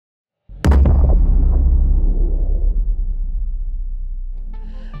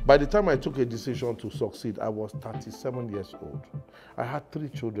By the time I took a decision to succeed, I was 37 years old. I had 3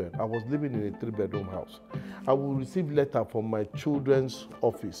 children. I was living in a 3-bedroom house. I will receive letter from my children's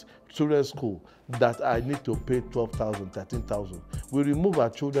office, children's school, that I need to pay 12,000, 13,000. We remove our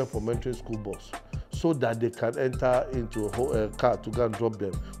children from entering school bus so that they can enter into a car to go and drop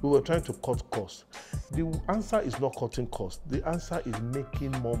them. We were trying to cut costs. The answer is not cutting costs. The answer is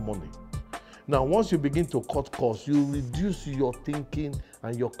making more money. Now, once you begin to cut costs, you reduce your thinking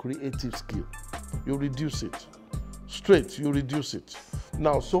and your creative skill. You reduce it. Straight, you reduce it.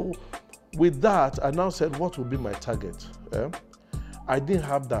 Now, so with that, I now said, what will be my target? I didn't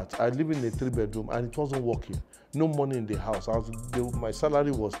have that. I live in a 3-bedroom and it wasn't working. No money in the house. My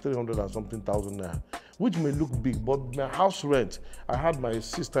salary was 300 and something thousand naira, which may look big, but my house rent, I had my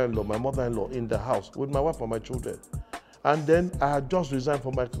sister-in-law, my mother-in-law in the house with my wife and my children. And then I had just resigned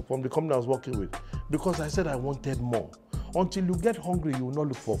from the company I was working with because I said I wanted more. Until you get hungry, you will not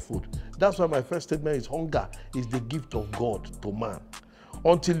look for food. That's why my first statement is hunger is the gift of God to man.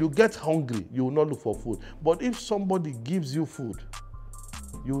 Until you get hungry, you will not look for food. But if somebody gives you food,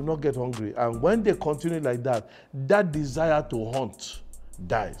 you will not get hungry. And when they continue like that, that desire to hunt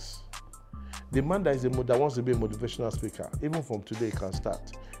dies. The man that wants to be a motivational speaker, even from today, he can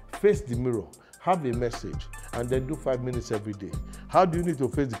start. Face the mirror. Have a message and then do 5 minutes every day. How do you need to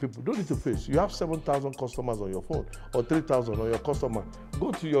face the people? Don't need to face. You have 7,000 customers on your phone or 3,000 on your customer.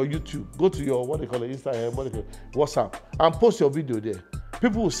 Go to your YouTube, go to your, Instagram, WhatsApp, and post your video there.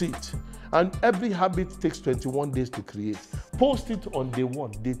 People will see it. And every habit takes 21 days to create. Post it on day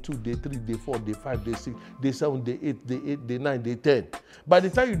 1, day 2, day 3, day 4, day 5, day 6, day 7, day 8, day 9, day 10. By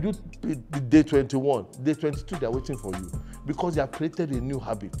the time you do day 21, day 22, they're waiting for you because you have created a new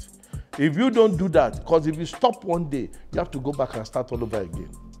habit. If you don't do that, because if you stop one day, you have to go back and start all over again.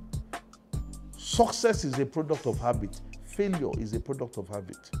 Success is a product of habit. Failure is a product of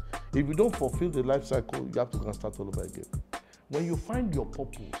habit. If you don't fulfill the life cycle, you have to go and start all over again. When you find your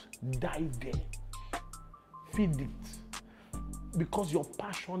purpose, dive there. Feed it. Because your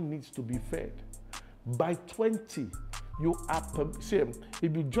passion needs to be fed. By 20, you are,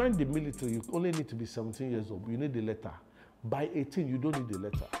 if you join the military, you only need to be 17 years old. You need a letter. By 18, you don't need a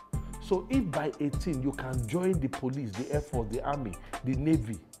letter. So if by 18 you can join the police, the Air Force, the Army, the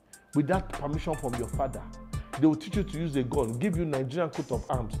Navy, without permission from your father, they will teach you to use a gun, give you Nigerian coat of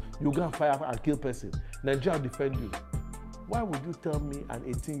arms, you go and fire and kill person. Nigeria will defend you. Why would you tell me an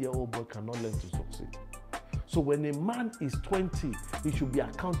 18-year-old boy cannot learn to succeed? So when a man is 20, he should be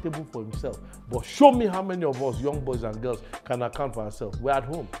accountable for himself. But show me how many of us, young boys and girls, can account for ourselves. We're at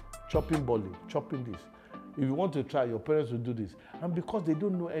home, chopping bowling, chopping this. If you want to try, your parents will do this. And because they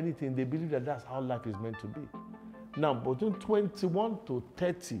don't know anything, they believe that that's how life is meant to be. Now, between 21 to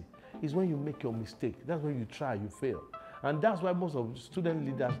 30 is when you make your mistake. That's when you try, you fail. And that's why most of student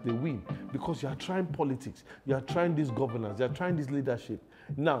leaders, they win. Because you are trying politics, you are trying this governance, you are trying this leadership.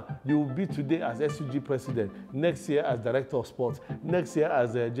 Now, you will be today as SUG president, next year as director of sports, next year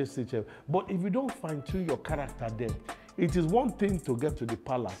as a JC chair. But if you don't fine-tune your character then, it is one thing to get to the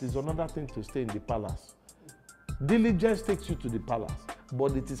palace, it's another thing to stay in the palace. Diligence takes you to the palace,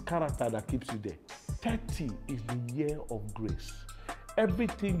 but it is character that keeps you there. 30 is the year of grace.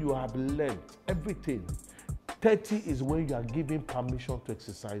 Everything you have learned, everything, 30 is when you are given permission to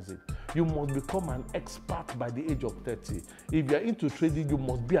exercise it. You must become an expert by the age of 30. If you are into trading, you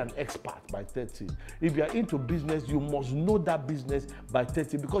must be an expert by 30. If you are into business, you must know that business by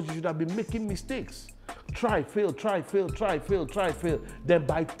 30 because you should have been making mistakes. Try, fail, try, fail, try, fail, try, fail. Then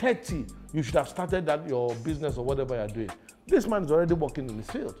by 30, you should have started your business or whatever you're doing. This man is already working in his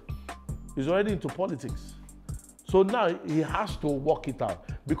field. He's already into politics. So now he has to work it out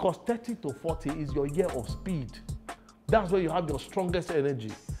because 30 to 40 is your year of speed. That's where you have your strongest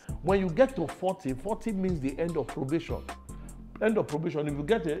energy. When you get to 40, 40 means the end of probation. End of probation, if you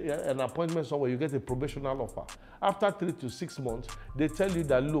get an appointment somewhere, you get a probational offer. After 3 to 6 months, they tell you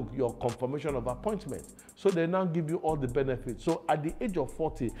that, look, your confirmation of appointment. So they now give you all the benefits. So at the age of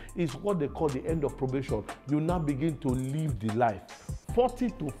 40 is what they call the end of probation. You now begin to live the life.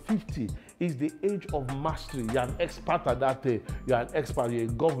 40 to 50 is the age of mastery. You're an expert at that day. You're an expert, you're a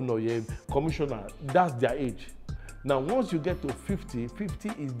governor, you're a commissioner. That's their age. Now, once you get to 50, 50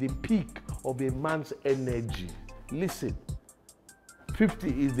 is the peak of a man's energy. Listen. 50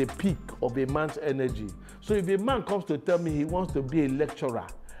 is the peak of a man's energy. So if a man comes to tell me he wants to be a lecturer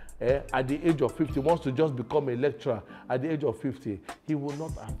at the age of 50, wants to just become a lecturer at the age of 50, he will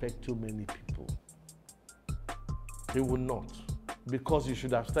not affect too many people. He will not. Because you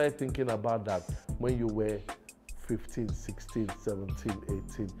should have started thinking about that when you were 15, 16, 17,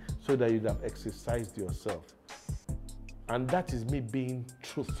 18, so that you'd have exercised yourself. And that is me being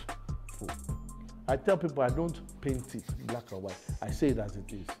truthful. I tell people I don't paint it black and white. I say it as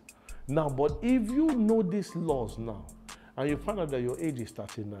it is. Now, but if you know these laws now, and you find out that your age is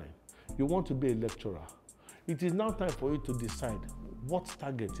 39, you want to be a lecturer, it is now time for you to decide what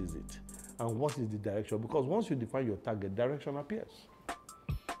target is it and what is the direction. Because once you define your target, direction appears.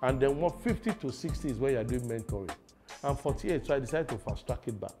 And then what 50 to 60 is where you're doing mentoring. And 48, so I decided to fast track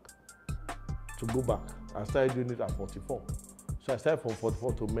it back, to go back. I started doing it at 44. So I started from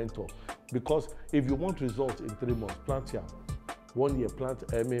 44 to mentor. Because if you want results in 3 months, plant yam. 1 year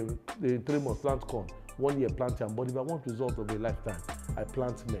in 3 months, plant corn. 1 year, plant yam. But if I want results of a lifetime, I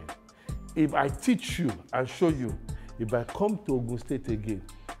plant men. If I teach you and show you, if I come to Ogun State again,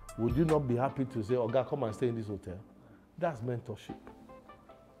 would you not be happy to say, Oga, come and stay in this hotel? That's mentorship.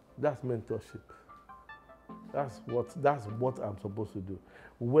 That's mentorship. That's what I'm supposed to do.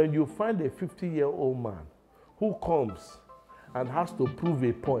 When you find a 50-year-old man who comes and has to prove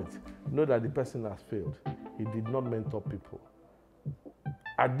a point, know that the person has failed. He did not mentor people.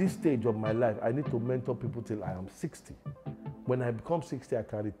 At this stage of my life, I need to mentor people till I am 60. When I become 60, I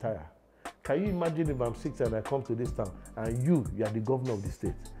can retire. Can you imagine if I'm 60 and I come to this town and you are the governor of the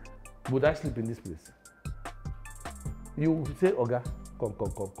state? Would I sleep in this place? You will say, Oga, come.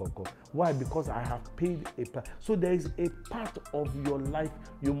 Why? Because I have paid a price. So there is a part of your life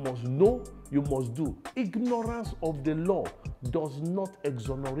you must know, you must do. Ignorance of the law does not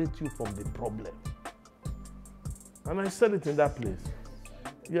exonerate you from the problem. And I said it in that place.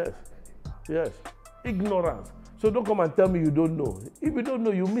 Yes. Ignorance. So don't come and tell me you don't know. If you don't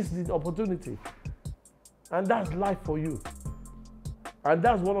know, you miss the opportunity. And that's life for you. And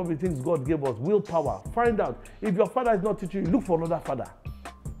that's one of the things God gave us, willpower. Find out. If your father is not teaching you, look for another father.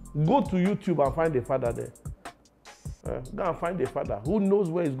 Go to YouTube and find a father there. Go and find a father who knows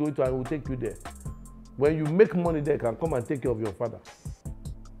where he's going to and will take you there. When you make money there, can come and take care of your father.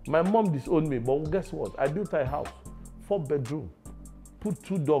 My mom disowned me, but guess what? I built her house, 4-bedroom. Put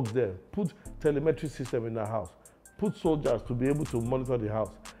 2 dogs there. Put telemetry system in the house. Put soldiers to be able to monitor the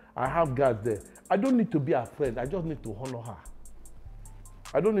house. I have guards there. I don't need to be a friend. I just need to honor her.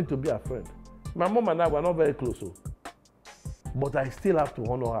 I don't need to be a friend. My mom and I were not very close, but I still have to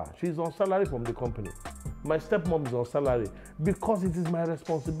honor her. She's on salary from the company. My stepmom is on salary because it is my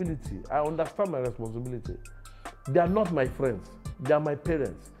responsibility. I understand my responsibility. They are not my friends. They are my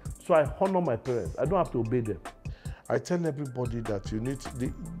parents. So I honor my parents. I don't have to obey them. I tell everybody that you need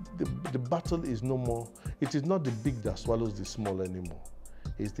the battle is no more. It is not the big that swallows the small anymore.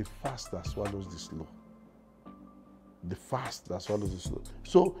 It's the fast that swallows the slow. The fast that swallows the slow.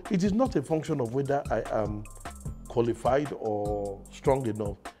 So it is not a function of whether I am qualified or strong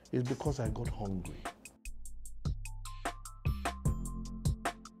enough. It's because I got hungry.